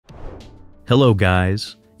Hello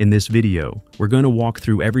guys! In this video, we're going to walk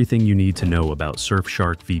through everything you need to know about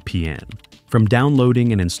Surfshark VPN. From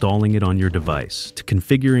downloading and installing it on your device, to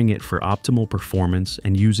configuring it for optimal performance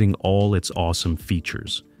and using all its awesome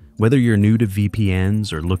features. Whether you're new to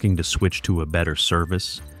VPNs or looking to switch to a better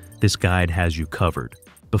service, this guide has you covered.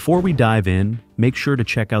 Before we dive in, make sure to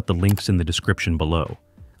check out the links in the description below.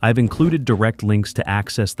 I've included direct links to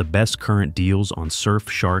access the best current deals on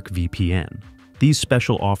Surfshark VPN. These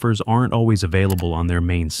special offers aren't always available on their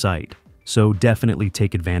main site, so definitely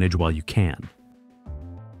take advantage while you can.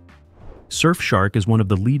 Surfshark is one of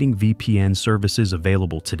the leading VPN services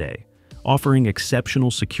available today, offering exceptional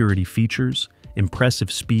security features,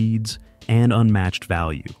 impressive speeds, and unmatched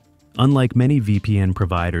value. Unlike many VPN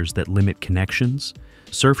providers that limit connections,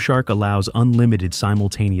 Surfshark allows unlimited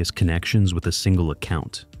simultaneous connections with a single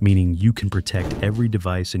account, meaning you can protect every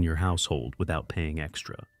device in your household without paying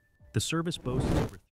extra. The service boasts over